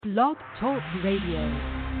Blog Talk Radio.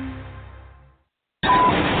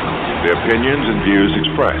 The opinions and views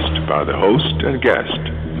expressed by the host and guest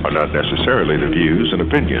are not necessarily the views and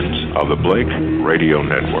opinions of the Blake Radio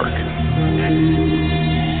Network.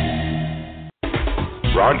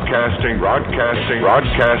 Broadcasting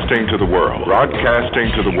to the world.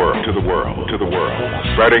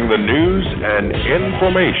 Spreading the news and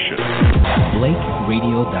information.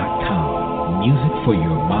 BlakeRadio.com. Music for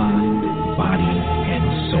your mind, body, and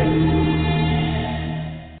soul.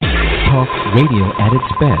 Talk radio at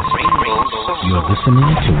its best. You're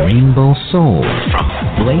listening to Rainbow Soul from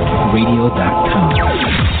BlakeRadio.com.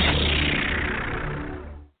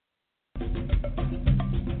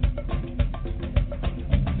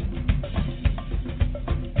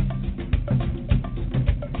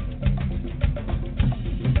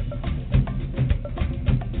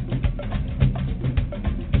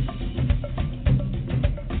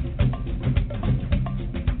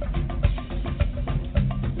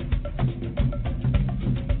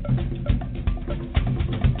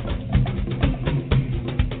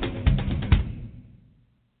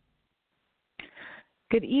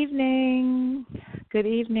 Good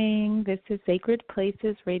evening. This is Sacred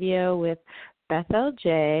Places Radio with Bethelle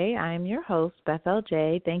Jay. I'm your host, Bethelle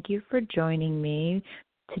Jay. Thank you for joining me.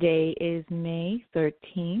 Today is May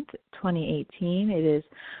 13th, 2018. It is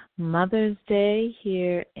Mother's Day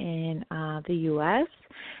here in the U.S.,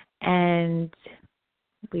 and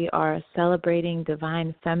we are celebrating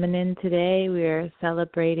Divine Feminine today. We are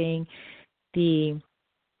celebrating the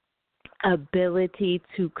ability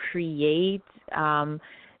to create,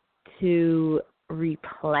 to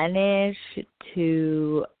replenish,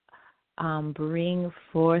 to bring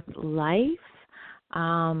forth life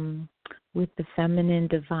with the feminine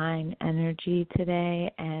divine energy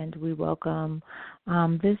today. And we welcome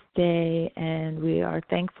this day, and we are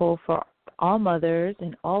thankful for all mothers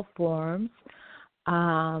in all forms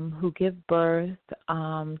who give birth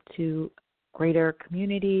to greater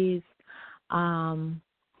communities,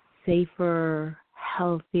 safer,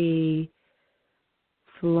 healthy,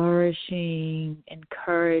 flourishing,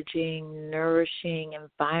 encouraging, nourishing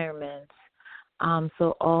environments.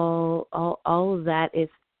 So all of that is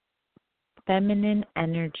feminine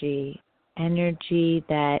energy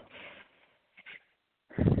that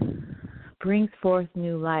brings forth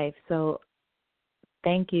new life. So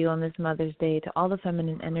thank you on this Mother's Day to all the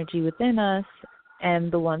feminine energy within us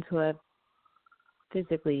and the ones who have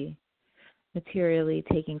physically, materially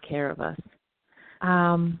taken care of us.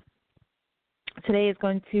 Today is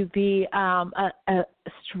going to be a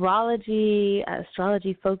astrology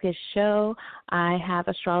focused show. I have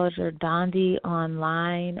Astrologer Donde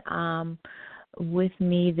online with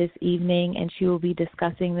me this evening, and she will be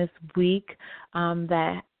discussing this week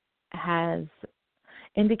that has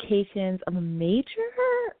indications of a major,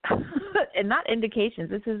 and not indications,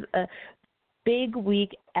 this is a big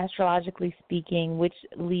week astrologically speaking, which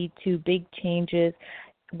lead to big changes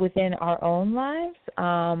within our own lives,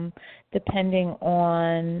 depending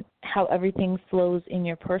on how everything flows in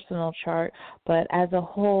your personal chart. But as a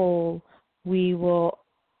whole, we will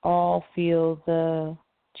all feel the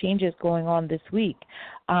changes going on this week.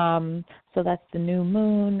 So that's the new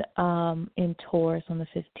moon in Taurus on the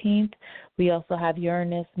 15th. We also have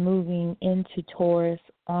Uranus moving into Taurus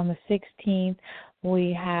on the 16th.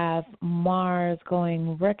 We have Mars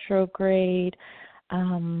going retrograde.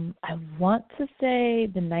 I want to say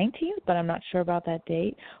the 19th, but I'm not sure about that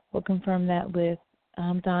date. We'll confirm that with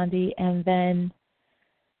Donde. And then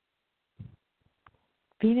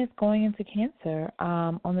Venus going into Cancer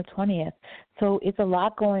on the 20th. So it's a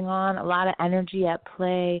lot going on, a lot of energy at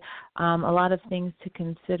play, a lot of things to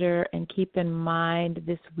consider and keep in mind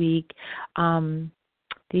this week.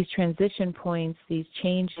 These transition points, these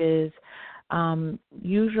changes,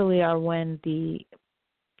 usually are when the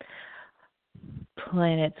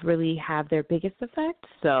planets really have their biggest effect.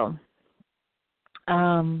 So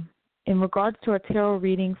in regards to our tarot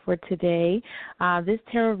reading for today, this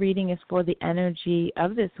tarot reading is for the energy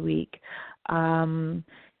of this week.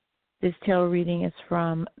 This tarot reading is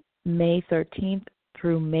from May 13th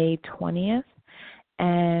through May 20th,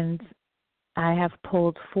 and I have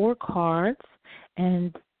pulled 4 cards,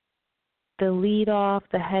 and the lead off,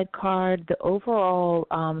 the head card, the overall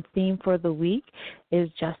theme for the week is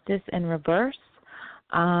justice in reverse.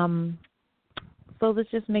 So this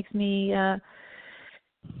just makes me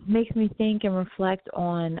think and reflect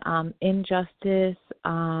on injustice,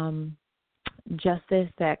 justice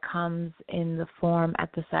that comes in the form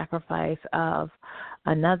at the sacrifice of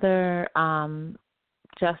another,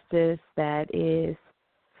 justice that is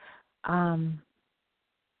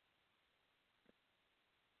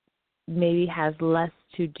maybe has less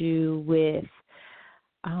to do with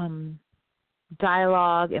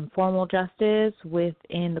dialogue and formal justice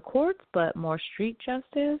within the courts, but more street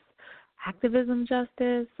justice, activism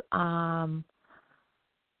justice,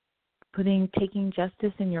 taking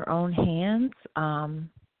justice in your own hands.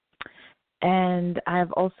 And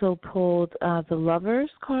I've also pulled the Lovers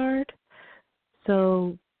card.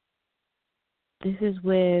 So this is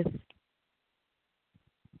with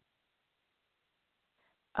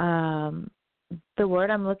the word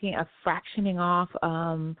I'm looking at, fractioning off,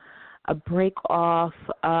 a break off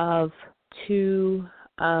of two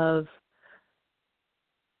of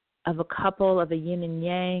a couple of a yin and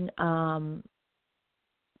yang,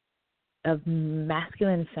 of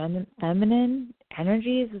masculine and feminine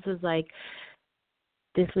energies.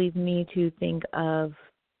 This leads me to think of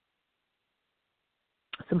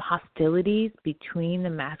some hostilities between the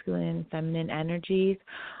masculine and feminine energies.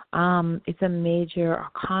 It's a major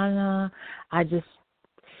arcana. If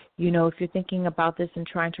you're thinking about this and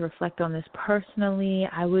trying to reflect on this personally,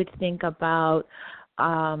 I would think about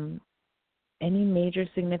any major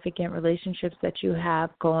significant relationships that you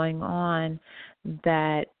have going on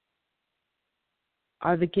that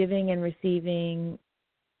are the giving and receiving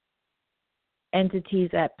entities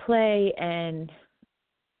at play, and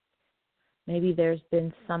maybe there's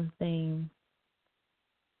been something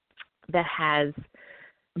that has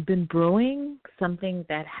been brewing, something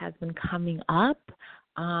that has been coming up,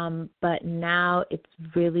 but now it's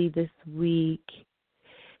really this week,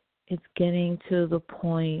 it's getting to the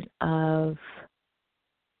point of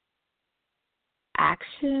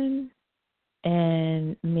action,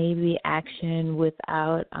 and maybe action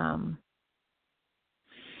without,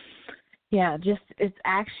 it's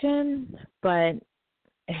action, but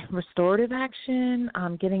restorative action,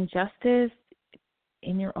 getting justice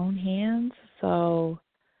in your own hands. So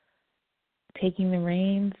taking the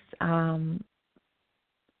reins.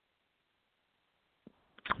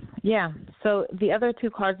 So the other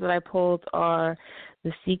two cards that I pulled are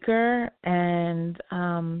the Seeker, and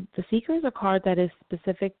the Seeker is a card that is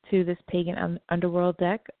specific to this Pagan Underworld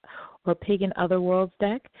deck or Pagan Otherworlds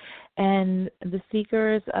deck. And the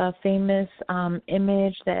Seeker is a famous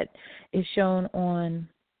image that is shown on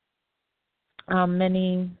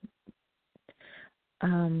many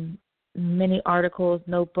articles,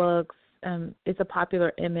 notebooks. It's a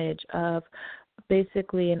popular image of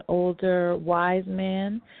basically an older wise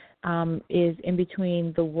man is in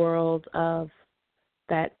between the world of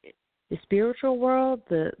the spiritual world,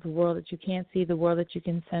 the world that you can't see, the world that you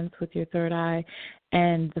can sense with your third eye,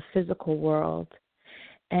 and the physical world.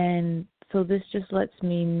 And so this just lets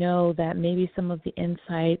me know that maybe some of the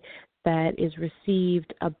insight that is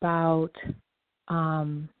received about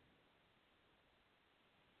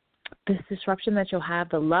this disruption that you'll have,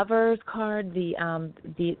 the Lovers card, this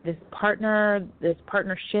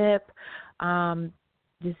partnership,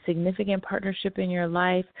 this significant partnership in your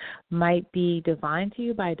life might be divine to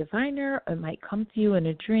you by a diviner. It might come to you in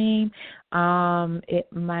a dream. It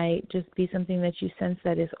might just be something that you sense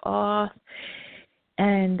that is off.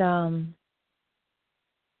 And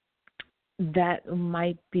that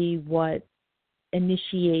might be what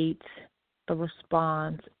initiates the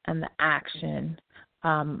response and the action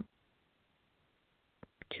to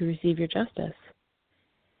receive your justice.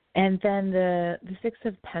 And then the Six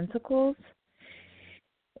of Pentacles,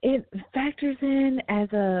 it factors in as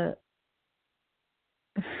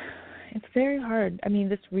it's very hard. I mean,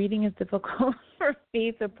 this reading is difficult for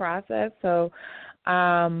me to process, so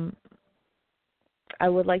I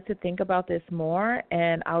would like to think about this more,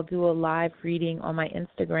 and I'll do a live reading on my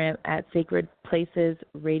Instagram at Sacred Places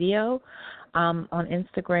Radio on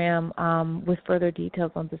Instagram with further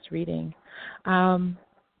details on this reading.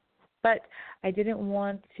 But I didn't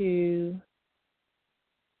want to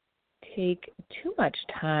take too much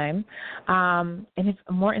time. And if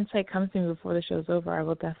more insight comes to me before the show's over, I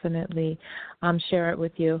will definitely share it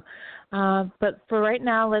with you. But for right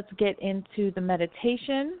now, let's get into the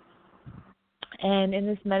meditation. And in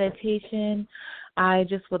this meditation, I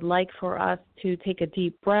just would like for us to take a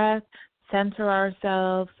deep breath, center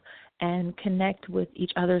ourselves, and connect with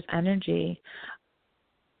each other's energy.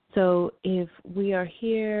 So if we are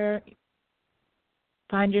here,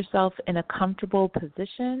 find yourself in a comfortable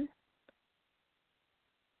position.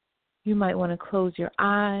 You might want to close your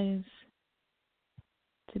eyes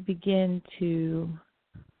to begin to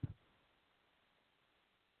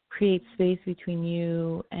create space between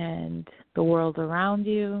you and the world around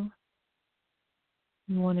you.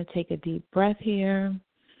 You want to take a deep breath here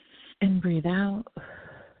and breathe out.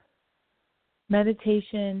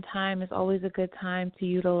 Meditation time is always a good time to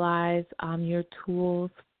utilize your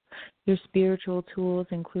tools your spiritual tools,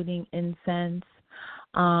 including incense,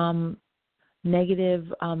 negative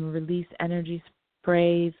release energy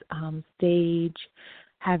sprays, sage.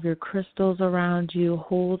 Have your crystals around you.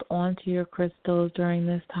 Hold on to your crystals during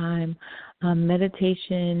this time.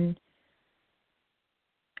 Meditation,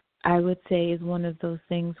 I would say, is one of those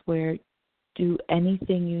things where do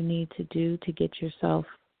anything you need to do to get yourself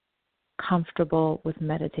comfortable with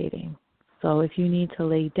meditating. So if you need to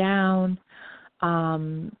lay down,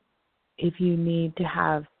 if you need to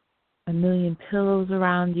have a million pillows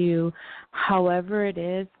around you, however it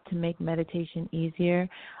is to make meditation easier,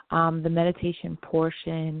 the meditation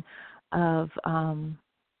portion of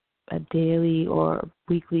a daily or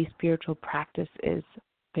weekly spiritual practice is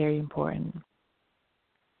very important.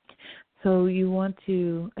 So you want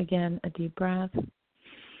to, again, a deep breath.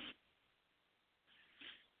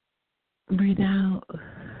 Breathe out.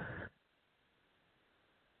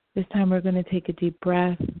 This time we're going to take a deep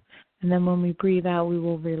breath, and then when we breathe out, we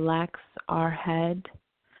will relax our head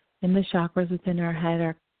and the chakras within our head,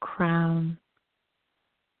 our crown,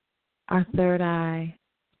 our third eye,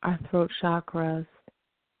 our throat chakras.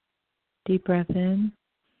 Deep breath in.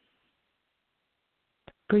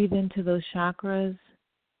 Breathe into those chakras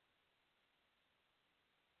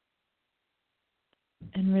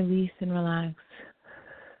and release and relax.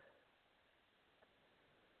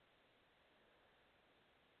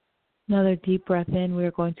 Another deep breath in.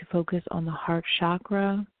 We're going to focus on the heart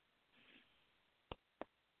chakra.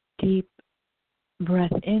 Deep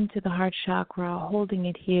breath into the heart chakra, holding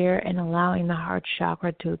it here and allowing the heart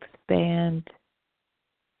chakra to expand.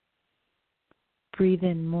 Breathe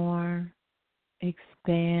in more,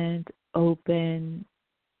 expand, open,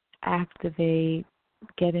 activate,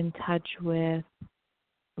 get in touch with,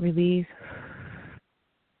 release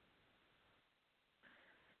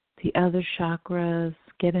the other chakras,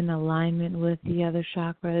 get in alignment with the other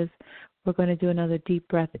chakras. We're going to do another deep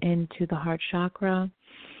breath into the heart chakra.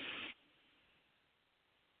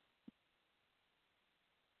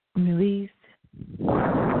 Release,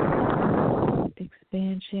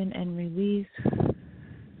 expansion, and release.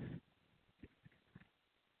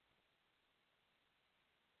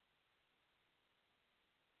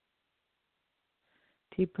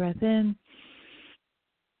 Deep breath in.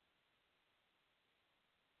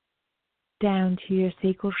 Down to your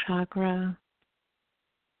sacral chakra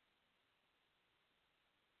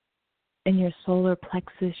and your solar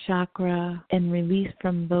plexus chakra, and release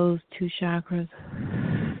from those two chakras.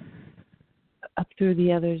 Up through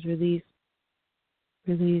the others, release,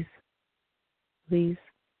 release, release,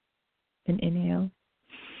 and inhale.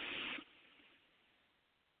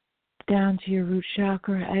 Down to your root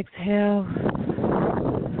chakra, exhale.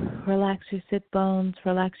 Relax your sit bones,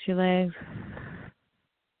 relax your legs,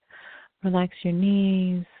 relax your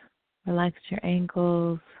knees, relax your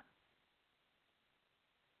ankles.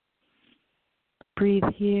 Breathe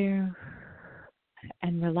here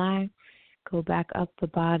and relax. Go back up the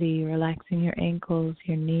body, relaxing your ankles,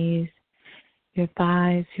 your knees, your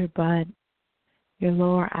thighs, your butt, your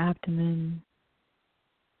lower abdomen,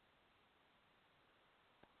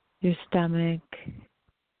 your stomach,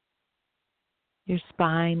 your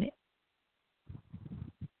spine,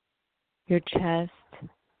 your chest,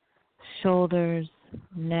 shoulders,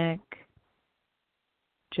 neck,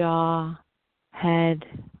 jaw, head.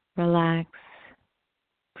 Relax.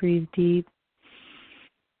 Breathe deep.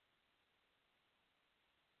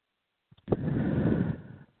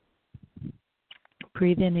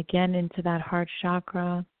 Breathe in again into that heart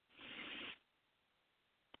chakra.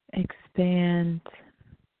 Expand.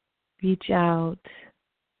 Reach out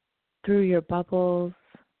through your bubbles,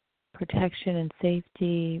 protection and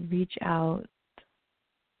safety. Reach out.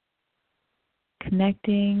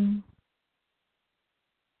 Connecting,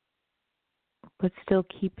 but still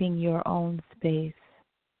keeping your own space.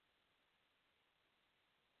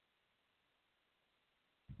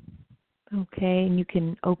 Okay, and you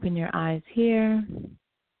can open your eyes here.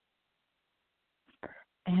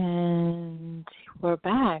 And we're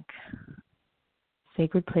back.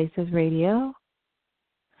 Sacred Places Radio.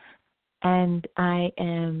 And I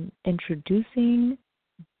am introducing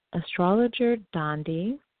Astrologer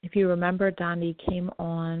Donde. If you remember, Donde came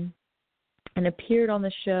on and appeared on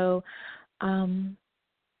the show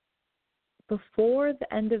before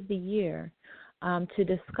the end of the year to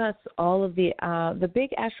discuss all of the big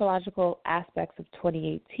astrological aspects of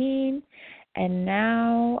 2018. And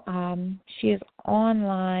now she is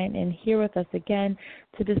online and here with us again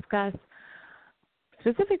to discuss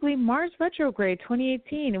specifically Mars Retrograde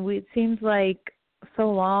 2018. And it seems like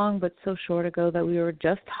so long but so short ago that we were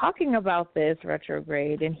just talking about this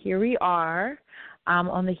retrograde. And here we are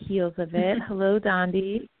on the heels of it. Hello,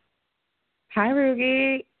 Donde. Hi,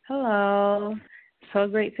 Rugi. Hello. So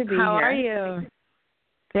great to be here. How are you?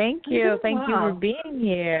 Thank you. Thank you for being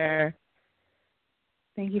here.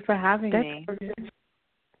 Thank you for having me.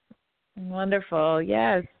 Wonderful.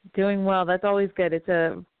 Yes, doing well. That's always good. It's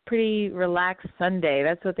a pretty relaxed Sunday.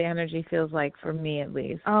 That's what the energy feels like for me, at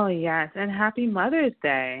least. Oh, yes. And happy Mother's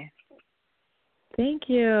Day. Thank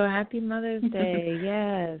you. Happy Mother's Day.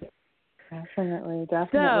 Yes. Definitely.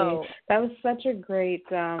 So, that was such a great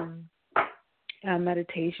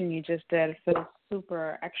meditation you just did. It feels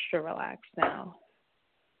super extra relaxed now.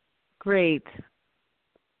 Great.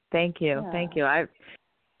 Thank you. Yeah. Thank you. I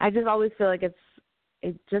just always feel like it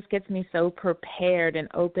just gets me so prepared and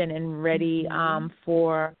open and ready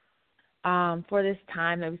for this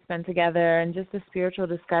time that we spend together, and just the spiritual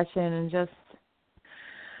discussion, and just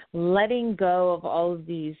letting go of all of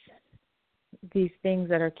these things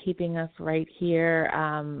that are keeping us right here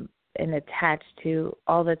and attached to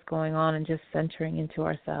all that's going on, and just centering into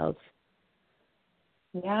ourselves.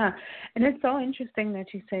 Yeah, and it's so interesting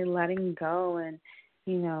that you say letting go and,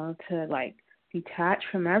 to like detach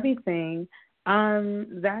from everything.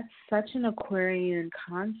 That's such an Aquarian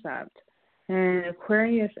concept. And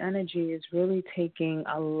Aquarius energy is really taking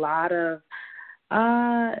a lot of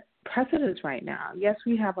precedence right now. Yes,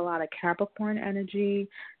 we have a lot of Capricorn energy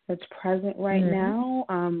that's present right now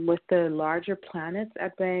with the larger planets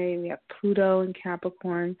at bay. We have Pluto in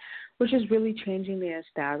Capricorn, which is really changing the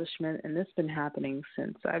establishment, and this has been happening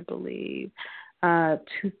since, I believe,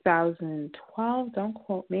 2012. Don't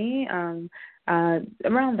quote me.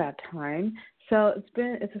 Around that time. So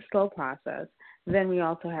it's a slow process. Then we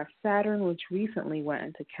also have Saturn, which recently went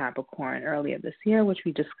into Capricorn earlier this year, which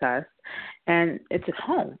we discussed, and it's at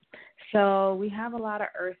home. So we have a lot of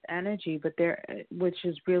Earth energy, which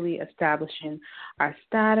is really establishing our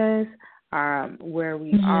status, where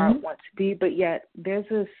we want to be, but yet there's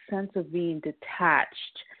a sense of being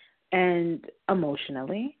detached and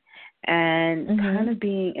emotionally, and kind of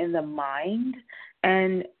being in the mind,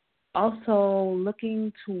 and also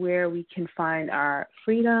looking to where we can find our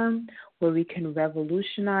freedom, where we can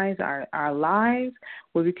revolutionize our lives,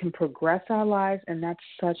 where we can progress our lives, and that's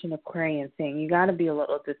such an Aquarian thing. You got to be a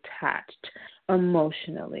little detached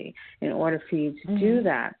emotionally in order for you to do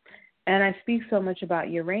that. And I speak so much about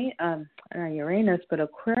not Uranus, but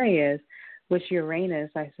Aquarius, which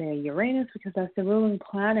Uranus, I say Uranus because that's the ruling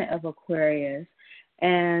planet of Aquarius.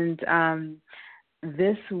 And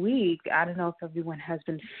this week, I don't know if everyone has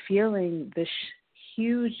been feeling this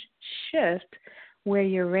huge shift where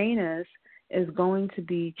Uranus is going to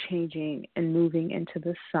be changing and moving into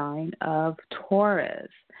the sign of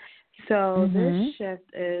Taurus. So this shift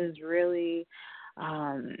is really,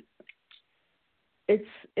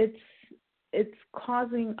 it's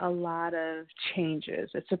causing a lot of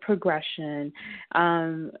changes. It's a progression.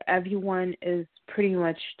 Everyone is pretty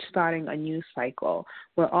much starting a new cycle.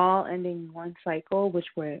 We're all ending one cycle, which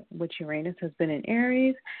Uranus has been in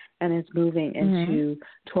Aries and is moving into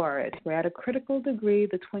Taurus. We're at a critical degree,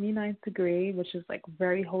 the 29th degree, which is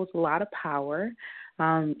holds a lot of power.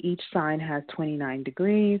 Each sign has 29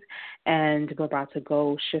 degrees, and we're about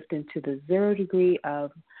to shift into the 0 degree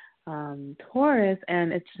of Taurus,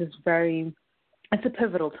 and it's just it's a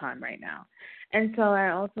pivotal time right now. And so I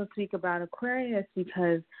also speak about Aquarius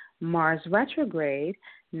because Mars Retrograde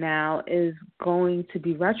now is going to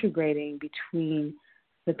be retrograding between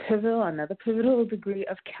another pivotal degree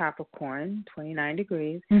of Capricorn, 29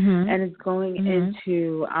 degrees, and it's going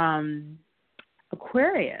into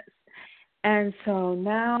Aquarius. And so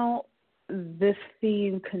now this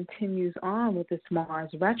theme continues on with this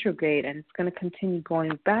Mars retrograde, and it's going to continue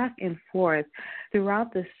going back and forth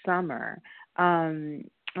throughout the summer.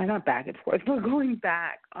 Not back and forth, but going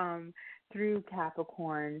back through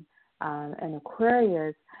Capricorn and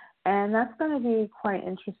Aquarius, and that's going to be quite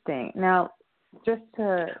interesting. Now, just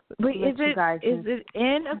to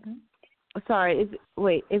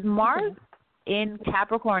is Mars in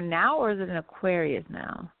Capricorn now, or is it in Aquarius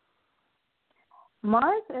now?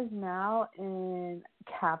 Mars is now in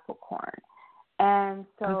Capricorn, and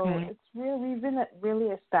so we've been really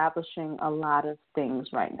establishing a lot of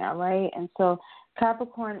things right now, right? And so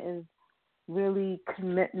Capricorn is really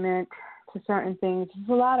commitment to certain things. There's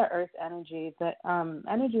a lot of Earth energy. The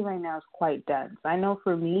energy right now is quite dense. I know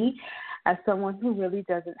for me, as someone who really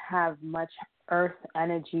doesn't have much Earth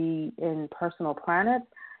energy in personal planets,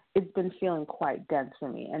 it's been feeling quite dense for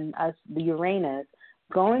me. And as the Uranus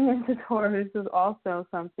going into Taurus is also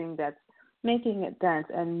something that's making it dense.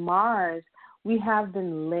 And Mars, we have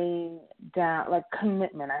been laying down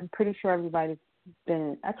commitment. I'm pretty sure everybody's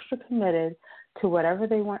been extra committed to whatever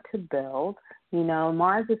they want to build. You know,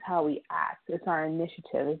 Mars is how we act. It's our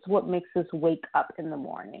initiative. It's what makes us wake up in the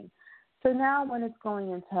morning. So now when it's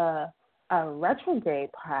going into a retrograde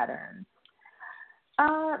pattern,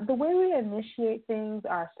 the way we initiate things,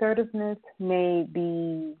 our assertiveness may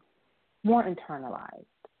be more internalized.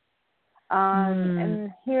 And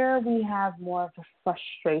here we have more of a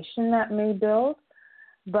frustration that may build.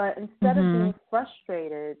 But instead of being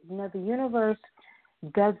frustrated, you know, the universe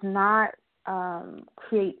does not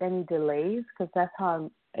create any delays, because that's how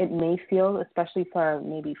it may feel, especially for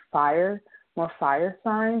maybe more fire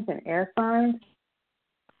signs and air signs.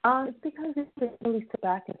 It's because you can really sit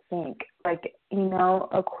back and think. Like, you know,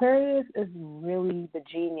 Aquarius is really the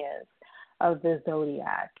genius of the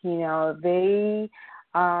zodiac. You know, they're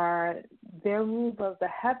ruled of the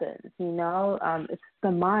heavens. You know, it's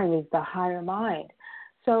the mind, it's the higher mind.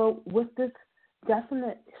 So with this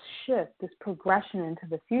definite shift, this progression into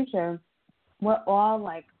the future, we're all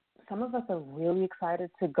like, some of us are really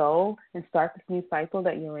excited to go and start this new cycle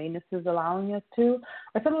that Uranus is allowing us to,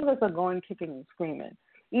 or some of us are going kicking and screaming.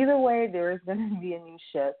 Either way, there is going to be a new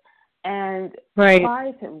shift. And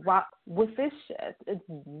with this shift, it's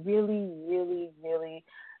really, really, really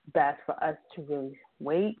best for us to really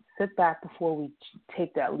wait, sit back before we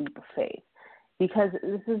take that leap of faith. Because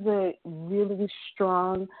this is a really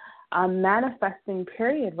strong manifesting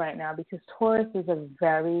period right now, because Taurus is a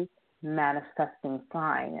very manifesting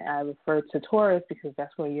sign. I refer to Taurus because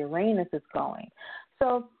that's where Uranus is going.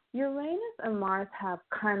 So Uranus and Mars have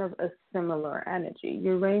kind of a similar energy.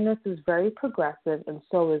 Uranus is very progressive, and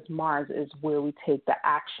so is Mars, is where we take the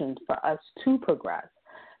actions for us to progress.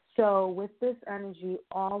 So with this energy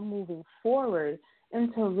all moving forward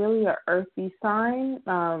into really an earthy sign,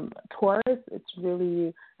 Taurus, it's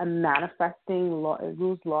really a manifesting law. It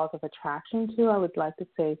rules laws of attraction too. I would like to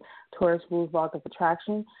say Taurus rules laws of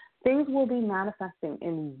attraction. Things will be manifesting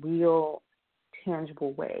in real,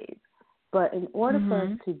 tangible ways. But in order for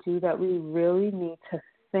us to do that, we really need to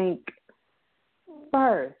think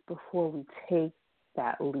first before we take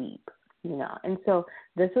that leap, you know. And so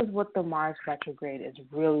this is what the Mars retrograde is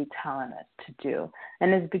really telling us to do.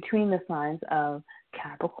 And it's between the signs of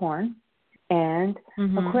Capricorn and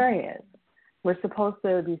Aquarius. We're supposed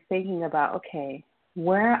to be thinking about, okay,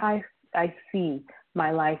 where I see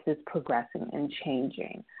my life is progressing and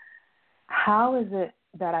changing. How is it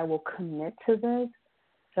that I will commit to this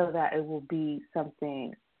so that it will be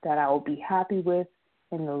something that I will be happy with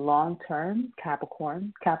in the long term?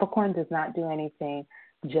 Capricorn does not do anything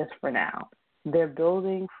just for now. They're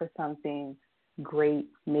building for something great,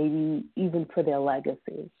 maybe even for their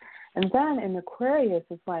legacy. And then in Aquarius,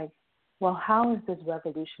 it's like, well, how is this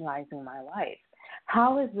revolutionizing my life?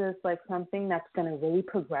 How is this like something that's going to really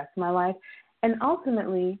progress my life and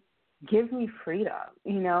ultimately give me freedom?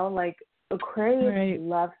 You know, like Aquarius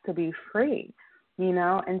loves to be free, you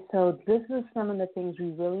know, and so this is some of the things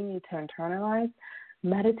we really need to internalize.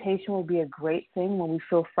 Meditation will be a great thing when we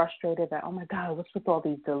feel frustrated that, oh my God, what's with all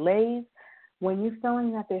these delays? When you're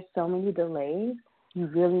feeling that there's so many delays, you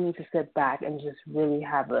really need to sit back and just really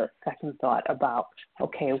have a second thought about,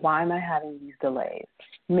 okay, why am I having these delays?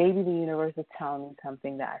 Maybe the universe is telling me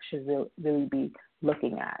something that I should really be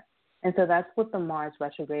looking at. And so that's what the Mars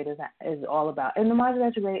retrograde is all about. And the Mars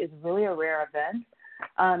retrograde is really a rare event.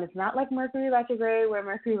 It's not like Mercury retrograde, where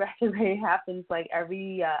Mercury retrograde happens like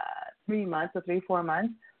every 3 months or 4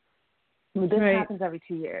 months. This happens every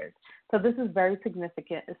 2 years. So this is very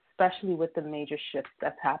significant, especially with the major shifts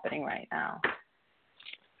that's happening right now.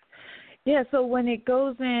 Yeah, so when it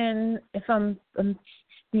goes in, if I'm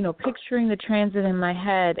you know, picturing the transit in my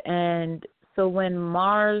head, and so when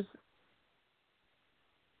Mars,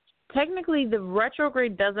 technically the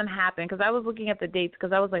retrograde doesn't happen, because I was looking at the dates,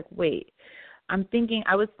 because I was like, wait, I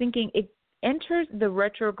was thinking it enters the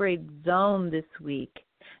retrograde zone this week.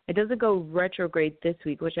 It doesn't go retrograde this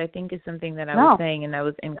week, which I think is something that I was saying, and I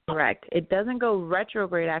was incorrect. It doesn't go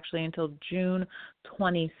retrograde actually until June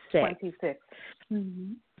 26th. 26th.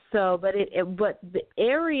 Mm-hmm. So, but the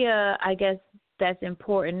area, I guess, that's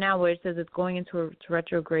important now, where it says it's going into a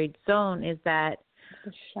retrograde zone, is that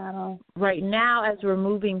the shadow. Right now, as we're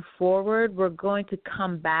moving forward, we're going to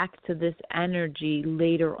come back to this energy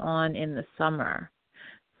later on in the summer.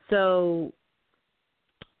 So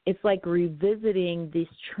it's like revisiting this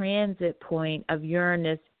transit point of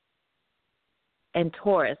Uranus and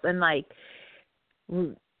Taurus, and like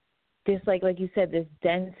this, like you said, this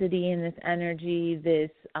density and this energy, this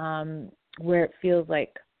where it feels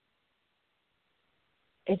like,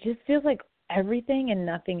 it just feels like everything and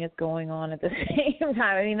nothing is going on at the same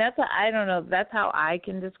time. I mean, I don't know, that's how I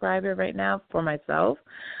can describe it right now for myself.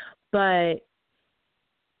 But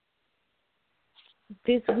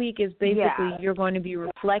this week is basically you're going to be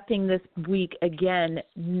reflecting this week again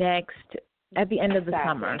at the end of the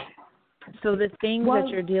summer. So the things that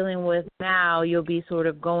you're dealing with now, you'll be sort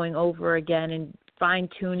of going over again and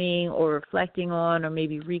fine-tuning or reflecting on or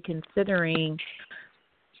maybe reconsidering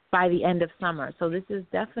by the end of summer. So this is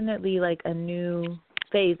definitely like a new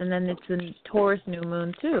phase. And then it's a Taurus new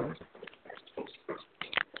moon, too.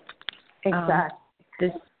 Exactly.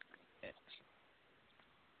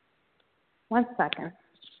 1 second.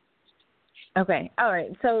 Okay. All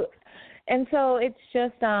right. So it's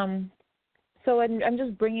just so I'm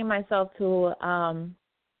just bringing myself to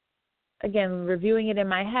again, reviewing it in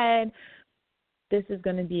my head. This is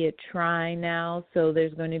going to be a trine now. So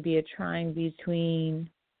there's going to be a trine between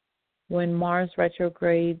when Mars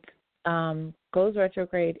retrograde goes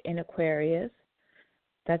retrograde in Aquarius.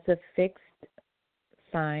 That's a fixed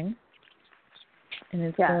sign. And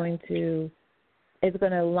it's going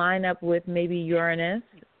to line up with maybe Uranus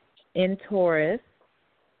in Taurus.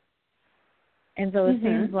 And so it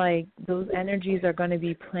seems like those energies are going to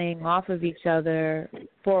be playing off of each other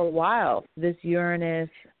for a while, this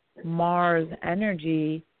Uranus-Mars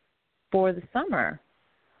energy for the summer.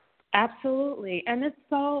 Absolutely. And it's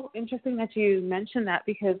so interesting that you mentioned that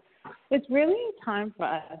because it's really time for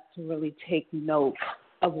us to really take note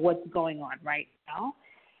of what's going on right now.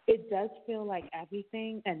 It does feel like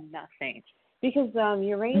everything and nothing because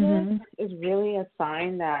Uranus is really a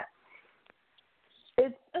sign that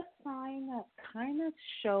it's a sign that kind of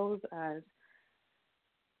shows us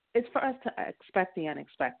it's for us to expect the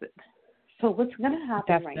unexpected. So what's going to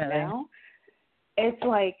happen right now, it's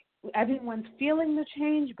like everyone's feeling the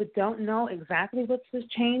change but don't know exactly what this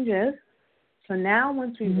change is. So now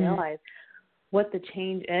once we realize what the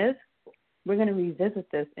change is, we're going to revisit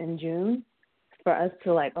this in June for us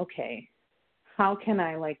to like, okay, how can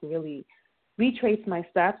I like really retrace my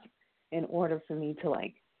steps in order for me to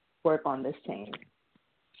like work on this change?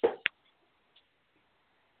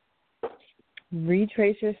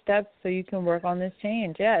 Retrace your steps so you can work on this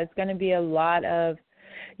change. Yeah, it's going to be a lot of,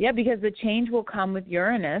 because the change will come with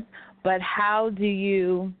Uranus, but how do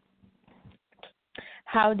you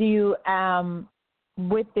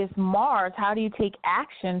with this Mars, how do you take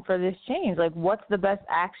action for this change? Like, what's the best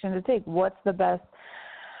action to take? What's the best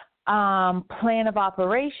plan of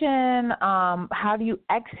operation? How do you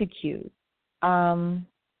execute?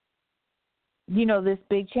 This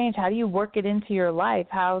big change, how do you work it into your life?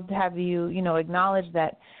 How have you, acknowledged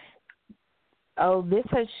that, this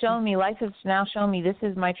has shown me, life has now shown me this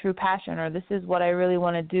is my true passion, or this is what I really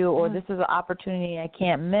want to do, or this is an opportunity I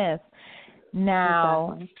can't miss.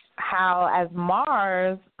 Now, how, as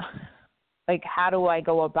Mars, like, how do I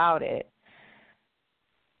go about it?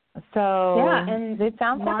 So and it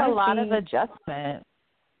sounds like a lot of adjustment.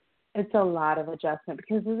 It's a lot of adjustment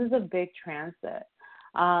because this is a big transit.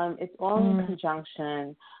 It's all in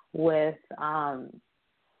conjunction with,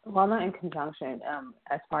 not in conjunction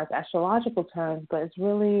as far as astrological terms, but it's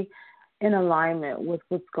really in alignment with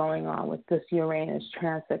what's going on with this Uranus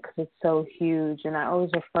transit because it's so huge. And I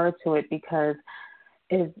always refer to it because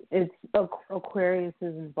it's Aquarius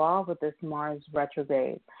is involved with this Mars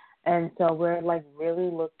retrograde. And so we're like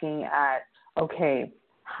really looking at, okay,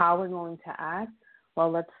 how we're going to act.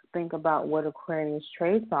 Well, let's think about what Aquarius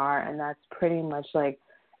traits are, and that's pretty much like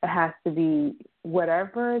it has to be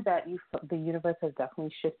whatever that the universe has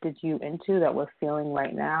definitely shifted you into that we're feeling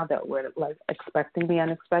right now, that we're like expecting the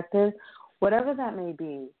unexpected, whatever that may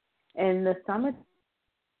be. In the summer,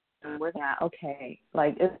 we're at, okay,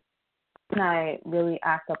 like if I really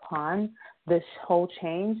act upon this whole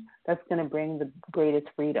change, that's going to bring the greatest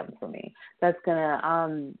freedom for me. That's going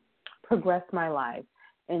to progress my life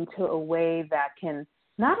into a way that can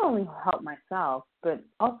not only help myself, but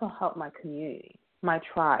also help my community, my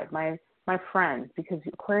tribe, my friends, because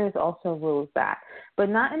Aquarius also rules that. But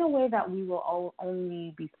not in a way that we will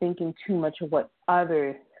only be thinking too much of what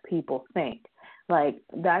other people think. Like,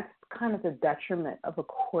 that's kind of the detriment of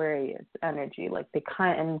Aquarius energy. Like,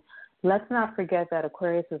 and let's not forget that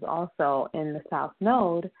Aquarius is also in the South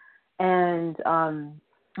Node, and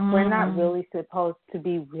we're not really supposed to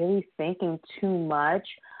be really thinking too much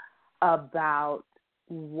about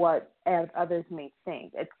what others may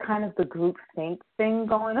think. It's kind of the group think thing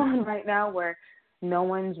going on right now where no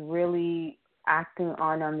one's really acting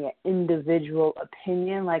on the individual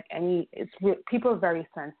opinion. Like people are very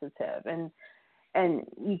sensitive, and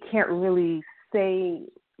you can't really say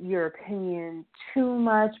your opinion too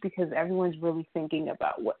much because everyone's really thinking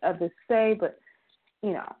about what others say. But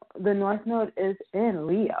the North Node is in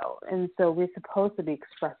Leo, and so we're supposed to be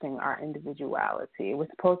expressing our individuality. We're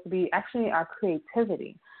supposed to be actually our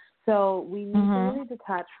creativity. So we need to really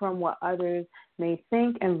detach from what others may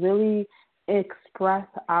think and really express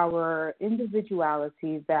our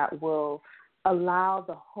individuality that will allow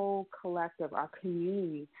the whole collective, our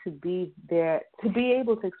community, to be there, to be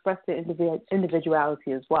able to express their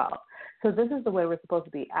individuality as well. So this is the way we're supposed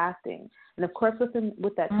to be acting. And, of course, with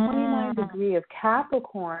that 29 degree of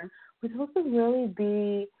Capricorn, we're supposed to really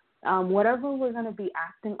be, whatever we're going to be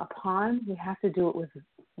acting upon, we have to do it with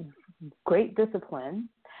great discipline.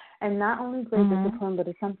 And not only great discipline, but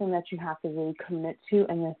it's something that you have to really commit to,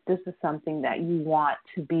 and this is something that you want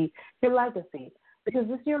to be your legacy. Because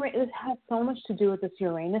this has so much to do with this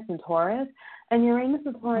Uranus and Taurus, and Uranus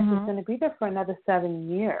and Taurus is going to be there for another 7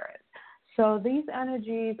 years. So these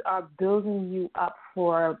energies are building you up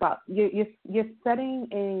for about you're setting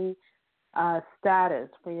a status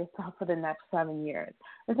for yourself for the next 7 years.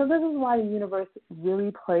 And so this is why the universe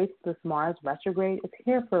really placed this Mars retrograde. It's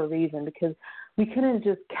here for a reason, because we couldn't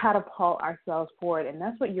just catapult ourselves forward, and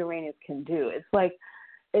that's what Uranus can do. It's like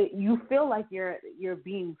you feel like you're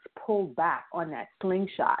being pulled back on that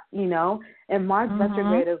slingshot, you know? And Mars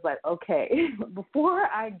retrograde is like, okay, before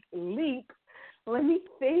I leap, let me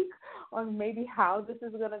think on maybe how this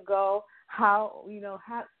is going to go, how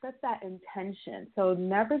set that intention. So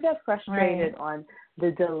never get frustrated on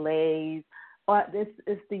the delays. This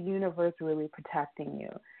is the universe really protecting you.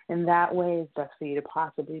 And that way it's best for you to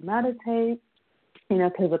possibly meditate,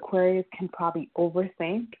 because Aquarius can probably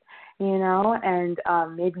overthink, and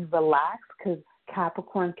maybe relax, because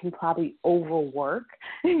Capricorn can probably overwork,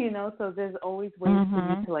 so there's always ways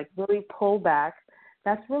for you to like really pull back.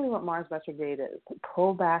 That's really what Mars retrograde is.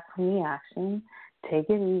 Pull back from the action, take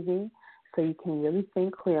it easy, so you can really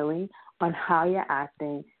think clearly on how you're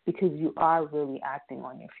acting, because you are really acting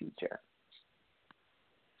on your future.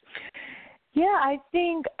 Yeah,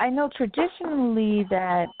 I know traditionally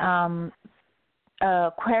that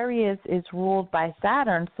Aquarius is ruled by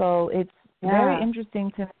Saturn, so it's very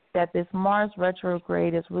interesting to me that this Mars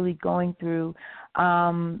retrograde is really going through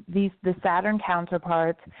the Saturn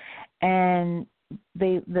counterparts, and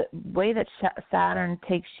the way that Saturn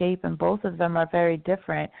takes shape, and both of them are very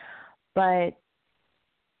different. But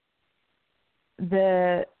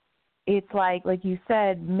it's like you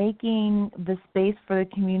said, making the space for the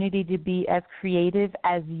community to be as creative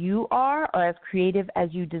as you are, or as creative as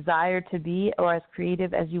you desire to be, or as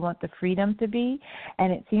creative as you want the freedom to be.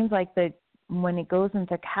 And it seems like that when it goes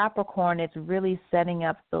into Capricorn, it's really setting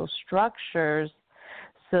up those structures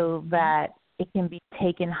so that it can be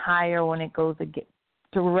taken higher when it goes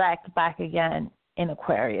direct back again in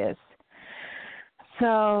Aquarius.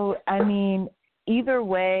 So, I mean, either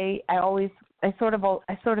way, I sort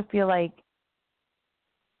of feel like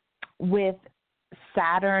with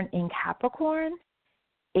Saturn in Capricorn,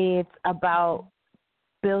 it's about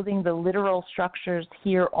building the literal structures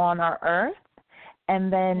here on our Earth,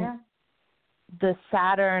 and then the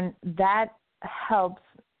Saturn, that helps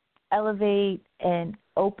elevate and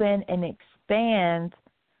open and expand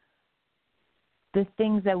the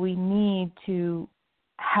things that we need to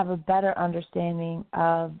have a better understanding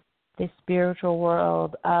of the spiritual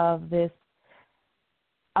world, of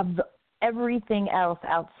everything else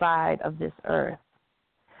outside of this earth.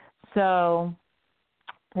 So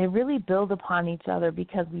they really build upon each other,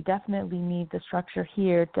 because we definitely need the structure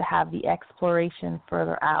here to have the exploration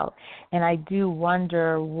further out. And I do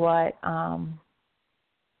wonder what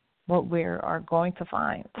we are going to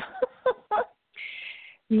find.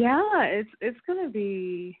 Yeah, it's going to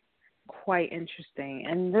be quite interesting.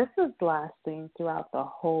 And this is lasting throughout the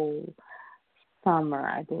whole summer,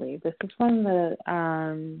 I believe. This is from the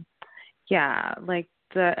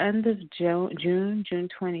the end of June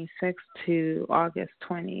 26th to August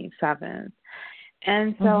 27th.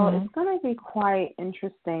 And so it's going to be quite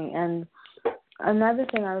interesting. And another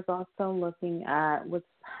thing I was also looking at, what's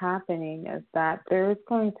happening is that there is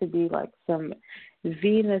going to be like some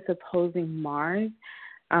Venus opposing Mars.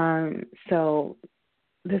 So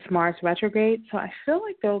this Mars retrograde. So I feel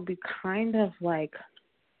like there will be kind of like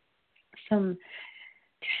some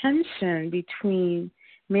tension between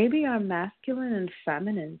maybe our masculine and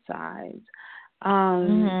feminine sides.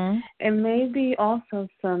 And maybe also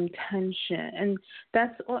some tension, and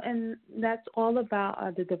that's all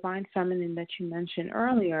about the divine feminine that you mentioned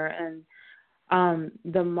earlier, and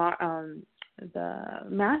the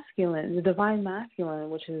masculine, the divine masculine,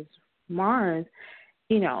 which is Mars.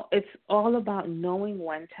 It's all about knowing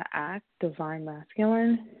when to act, divine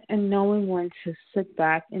masculine, and knowing when to sit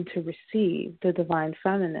back and to receive, the divine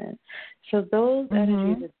feminine. So those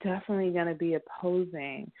energies are definitely going to be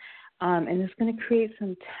opposing, and it's going to create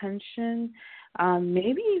some tension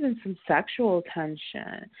maybe even some sexual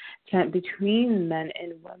tension between men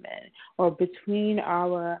and women, or between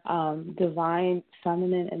our divine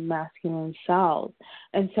feminine and masculine selves.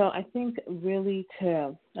 And so I think really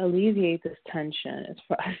to alleviate this tension is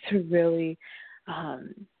for us to really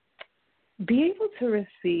be able to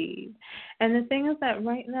receive. And the thing is that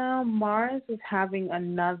right now Mars is having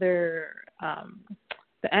another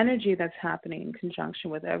the energy that's happening in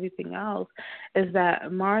conjunction with everything else is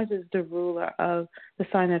that Mars is the ruler of the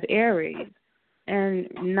sign of Aries. And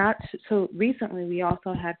not so recently, we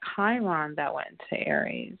also had Chiron that went into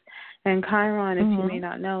Aries. And Chiron, if you may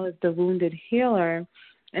not know, is the wounded healer.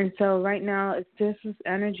 And so right now, it's just this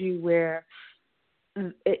energy where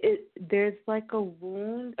there's like a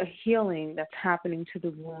wound, a healing that's happening to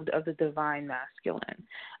the wound of the divine masculine.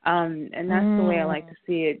 And that's the way I like to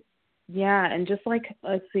see it. Yeah, and just like,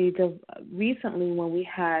 let's see, recently when we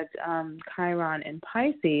had Chiron in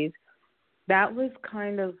Pisces, that was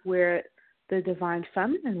kind of where the divine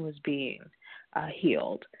feminine was being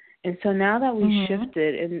healed. And so now that we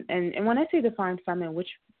shifted, and when I say divine feminine, which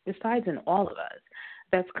resides in all of us,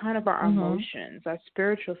 that's kind of our emotions, our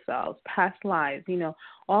spiritual selves, past lives,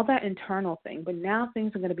 all that internal thing. But now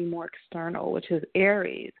things are going to be more external, which is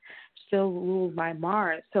Aries, still ruled by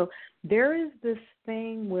Mars. So there is this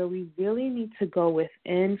thing where we really need to go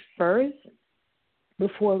within first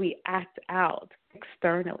before we act out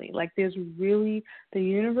externally. Like the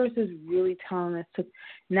universe is really telling us to,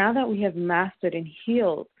 now that we have mastered and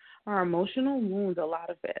healed our emotional wounds, a lot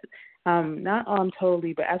of it, not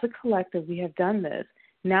totally, but as a collective, we have done this.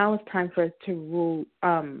 Now it's time for us to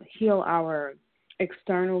heal our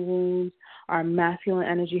external wounds, our masculine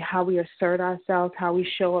energy, how we assert ourselves, how we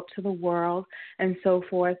show up to the world, and so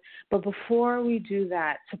forth. But before we do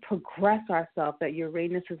that, to progress ourselves, that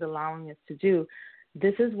Uranus is allowing us to do,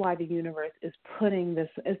 this is why the universe is putting this,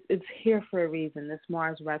 it's here for a reason, this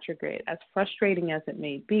Mars retrograde. As frustrating as it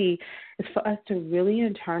may be, it's for us to really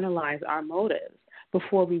internalize our motives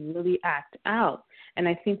before we really act out. And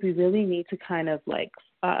I think we really need to kind of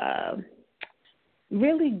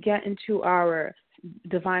really get into our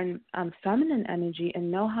divine feminine energy and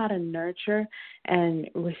know how to nurture and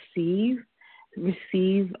receive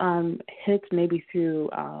hits, maybe through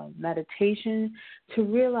meditation, to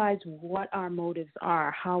realize what our motives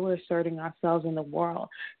are, how we're asserting ourselves in the world,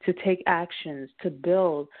 to take actions, to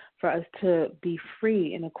build, for us to be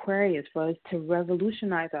free in Aquarius, for us to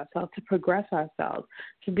revolutionize ourselves, to progress ourselves,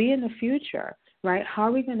 to be in the future. Right? How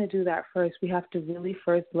are we going to do that first? We have to really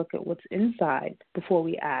first look at what's inside before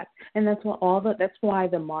we act. And that's why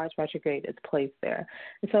the Mars retrograde is placed there.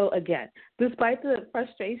 And so again, despite the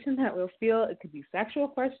frustration that we'll feel, it could be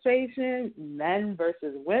sexual frustration, men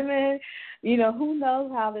versus women, who knows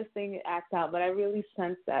how this thing acts out, but I really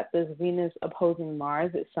sense that this Venus opposing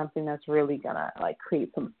Mars is something that's really going to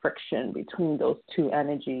create some friction between those two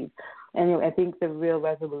energies. And I think the real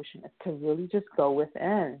resolution is to really just go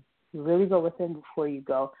within. Really go within before you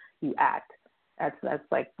act. That's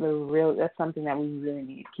something that we really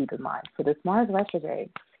need to keep in mind for this Mars retrograde.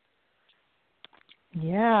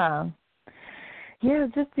 Yeah,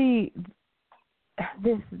 just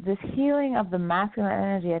this healing of the masculine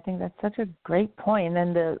energy. I think that's such a great point. And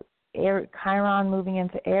then the Chiron moving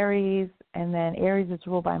into Aries, and then Aries is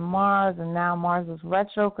ruled by Mars, and now Mars is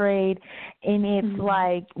retrograde, and it's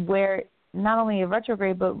like where not only a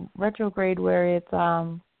retrograde, but retrograde where it's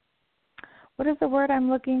what is the word I'm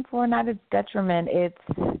looking for? Not a detriment. It's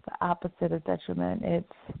the opposite of detriment.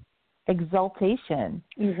 It's exaltation.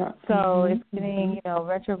 So it's getting,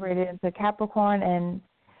 retrograded into Capricorn, and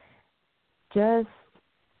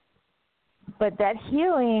but that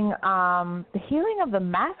healing, the healing of the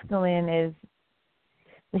masculine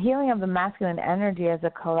energy as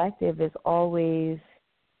a collective is always,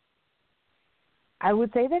 I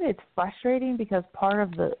would say that it's frustrating because part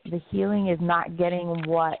of the healing is not getting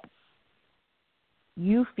what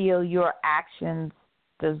you feel your actions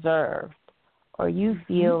deserve, or you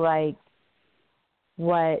feel like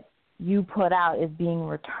what you put out is being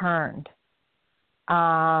returned,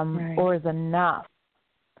 or is enough.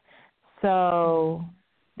 So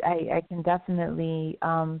I can definitely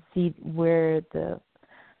see where the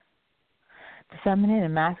feminine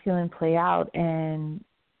and masculine play out, and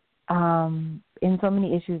in so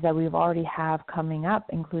many issues that we've already have coming up,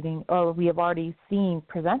 including, or we have already seen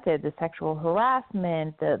presented, the sexual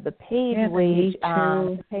harassment, the paid wage,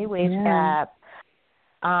 the pay wage gap,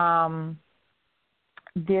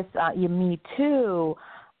 this Me Too,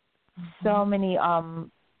 so many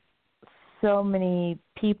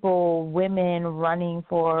people, women running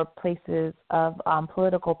for places of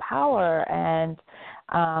political power and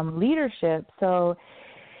leadership. So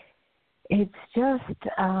it's just,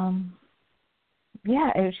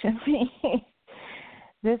 it should be.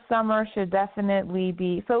 This summer should definitely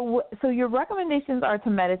be. So your recommendations are to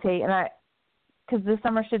meditate, and because this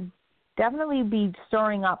summer should definitely be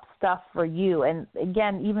stirring up stuff for you. And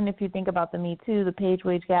again, even if you think about the Me Too, the page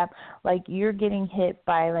wage gap, like you're getting hit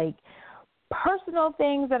by like personal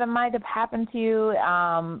things that might have happened to you.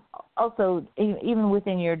 Also, even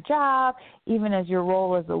within your job, even as your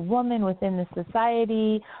role as a woman within the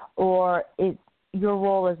society, or your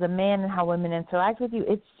role as a man and how women interact with you.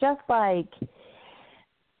 It's just like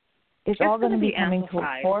it's all going to be coming to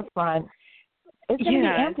a forefront. It's going to be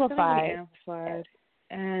amplified.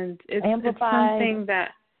 And it's something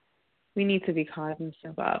that we need to be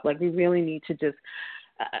cognizant of. Like, we really need to just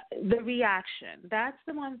the reaction. That's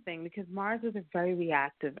the one thing, because Mars is a very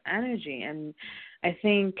reactive energy. And I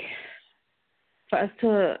think for us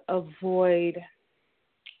to avoid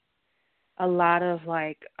a lot of,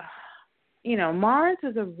 like, Mars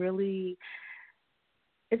is a really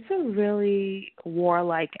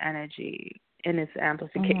warlike energy in its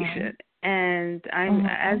amplification. Mm-hmm. And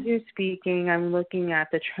as you're speaking, I'm looking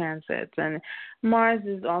at the transits, and Mars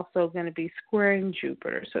is also going to be squaring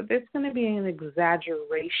Jupiter. So there's going to be an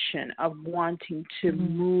exaggeration of wanting to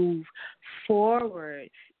move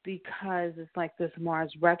forward, because it's like this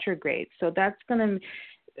Mars retrograde. So that's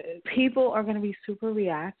people are going to be super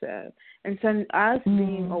reactive. And so us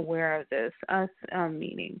being aware of this,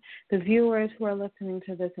 meaning the viewers who are listening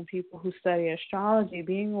to this and people who study astrology,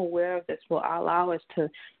 being aware of this will allow us to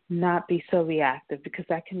not be so reactive, because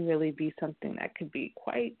that can really be something that could be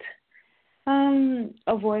quite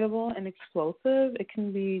avoidable and explosive. It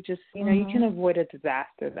can be just, you can avoid a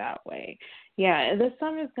disaster that way. Yeah, this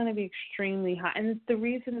summer is going to be extremely hot. And the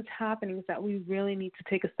reason it's happening is that we really need to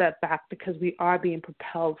take a step back, because we are being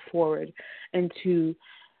propelled forward into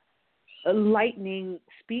lightning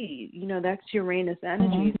speed. That's Uranus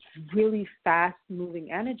energy. It's really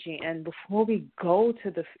fast-moving energy. And before we go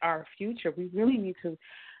to our future, we really need to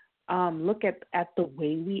look at the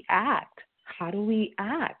way we act. How do we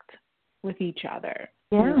act with each other?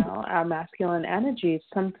 Yeah. Our masculine energy is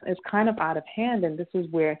kind of out of hand, and this is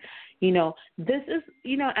where,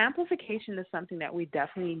 amplification is something that we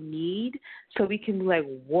definitely need, so we can be like,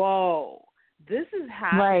 whoa, this is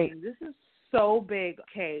happening. Right. This is so big.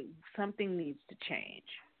 Okay, something needs to change.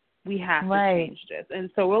 We have to change this.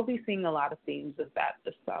 And so we'll be seeing a lot of themes of that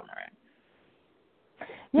this summer.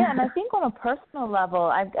 Yeah, and I think on a personal level,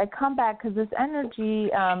 I come back because this energy,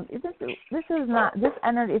 this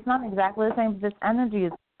energy, it's not exactly the same, but this energy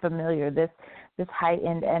is familiar, this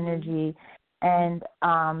heightened energy and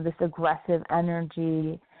this aggressive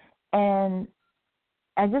energy. And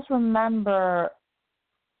I just remember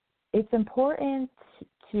it's important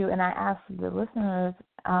to, and I ask the listeners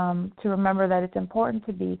to remember that it's important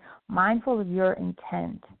to be mindful of your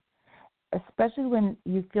intent, especially when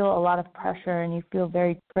you feel a lot of pressure and you feel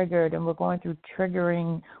very triggered, and we're going through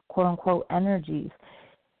triggering, quote-unquote, energies.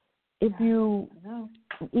 If you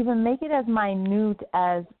even make it as minute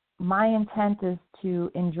as my intent is to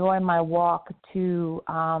enjoy my walk to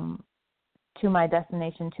my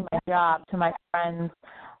destination, to my job, to my friends,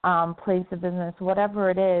 place of business, whatever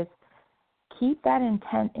it is, keep that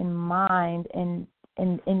intent in mind and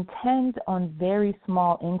intend on very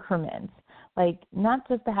small increments. Like, not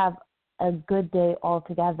just to have a good day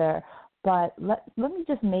altogether, but let me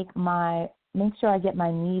just make sure I get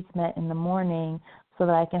my needs met in the morning so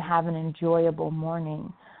that I can have an enjoyable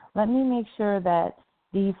morning. Let me make sure that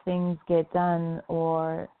these things get done,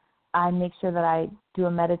 or I make sure that I do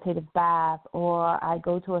a meditative bath, or I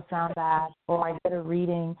go to a sound bath, or I get a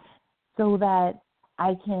reading, so that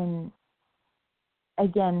I can,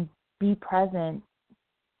 again, be present,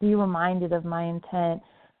 be reminded of my intent,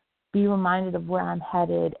 be reminded of where I'm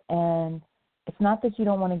headed. And it's not that you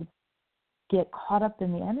don't want to get caught up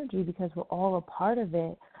in the energy, because we're all a part of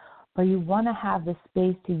it, but you want to have the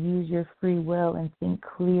space to use your free will and think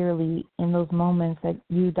clearly in those moments that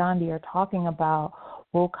you, Donde, are talking about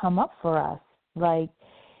will come up for us. Like,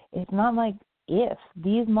 it's not like if.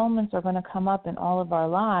 These moments are going to come up in all of our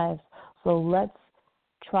lives, so let's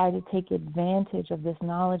try to take advantage of this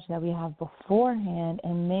knowledge that we have beforehand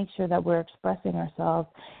and make sure that we're expressing ourselves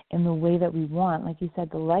in the way that we want, like you said,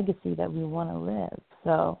 the legacy that we want to live.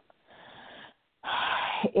 So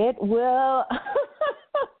it will.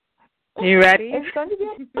 You ready? It's going to be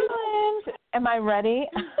a challenge. Am I ready?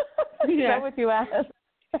 Yeah. Is that what you asked?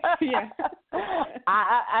 Yeah.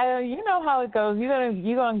 I you know how it goes.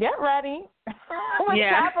 You're gonna get ready. With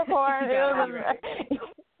yeah. Capricorn.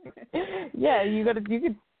 Yeah, you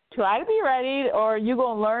could try to be ready or you're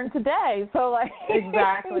going to learn today. So, like,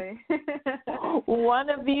 exactly. one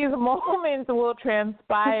of these moments will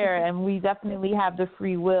transpire, and we definitely have the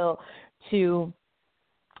free will to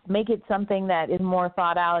make it something that is more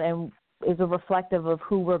thought out and is a reflective of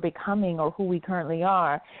who we're becoming or who we currently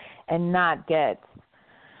are, and not get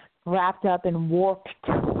wrapped up and warped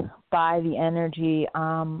by the energy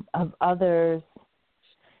of others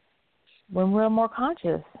when we're more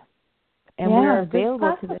conscious and we're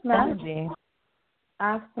available to this energy.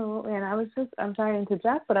 Absolutely. And I'm sorry to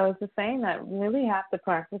interject, but I was just saying that we really have to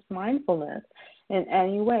practice mindfulness in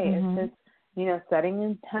any way. It's just, setting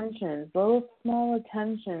intentions, little small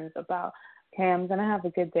intentions about, okay, I'm going to have a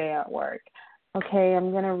good day at work. Okay,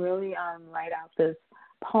 I'm going to really write out this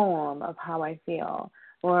poem of how I feel.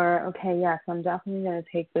 Or, okay, yes, I'm definitely going to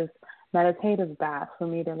take this meditative bath for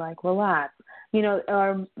me to, like, relax.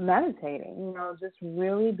 Or meditating, just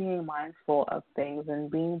really being mindful of things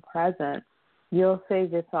and being present. You'll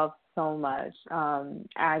save yourself so much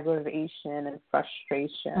aggravation and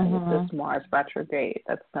frustration with this Mars retrograde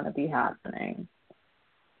that's going to be happening.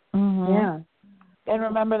 Yeah. And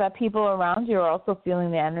remember that people around you are also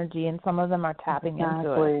feeling the energy, and some of them are tapping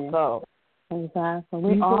into it. So exactly.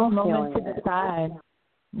 We all feeling to decide.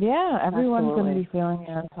 Yeah, everyone's going to be feeling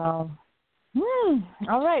it. So,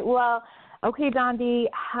 all right. Well, okay, Donde,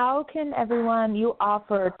 how can everyone, you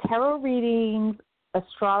offer tarot readings,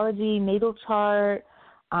 astrology, natal chart,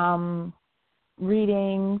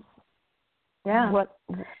 readings. Yeah.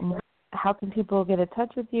 How can people get in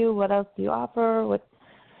touch with you? What else do you offer?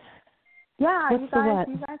 You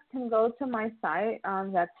guys can go to my site.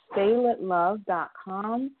 That's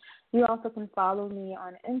staylitlove.com. You also can follow me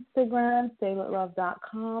on Instagram,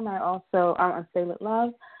 staylitlove.com. I also on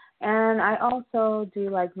staylitlove. And I also do,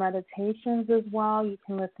 like, meditations as well. You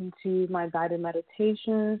can listen to my guided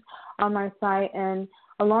meditations on my site. And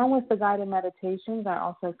along with the guided meditations, I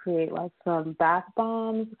also create, like, some bath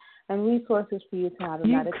bombs and resources for you to have a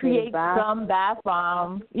meditative bath. You create some bath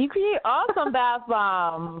bombs. You create awesome bath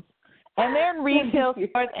bombs. And they're in retail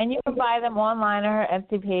stores, and you can buy them online on her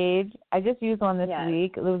Etsy page. I just used one this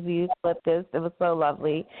week. It was eucalyptus. It was so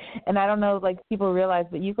lovely. And I don't know, like, people realize,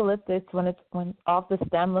 but eucalyptus, when off the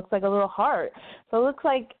stem, looks like a little heart. So it looks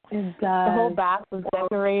like the whole bath was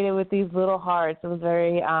decorated with these little hearts. It was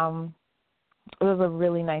very, it was a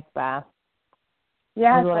really nice bath.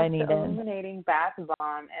 Yes, what that's I needed. The illuminating bath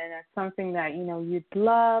bomb, and it's something that, you'd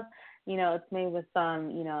love. It's made with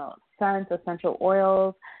some, scents, essential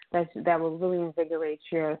oils that will really invigorate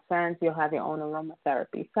your sense. You'll have your own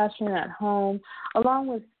aromatherapy session at home, along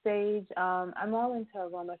with sage. I'm all into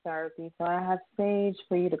aromatherapy, so I have sage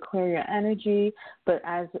for you to clear your energy. But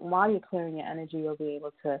while you're clearing your energy, you'll be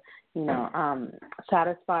able to,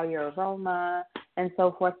 satisfy your aroma and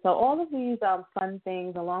so forth. So all of these fun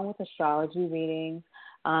things, along with astrology readings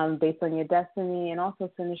based on your destiny, and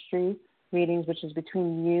also synastry readings, which is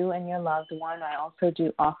between you and your loved one. I also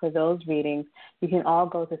do offer those readings. You can all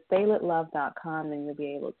go to staylitlove.com, and you'll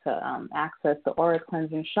be able to access the Aura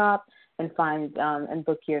Cleansing Shop and find and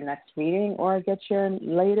book your next reading or get your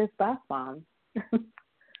latest bath bomb.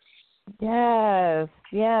 Yes.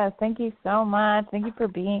 Thank you so much. Thank you for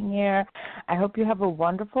being here. I hope you have a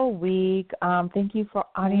wonderful week. Thank you for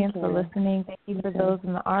audience for listening. Thank you for those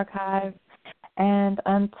in the archive. And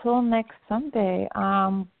until next Sunday,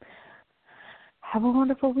 have a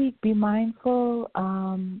wonderful week. Be mindful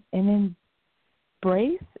and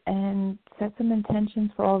embrace and set some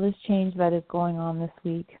intentions for all this change that is going on this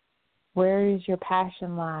week. Where does your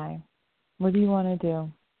passion lie? What do you want to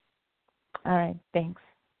do? All right. Thanks.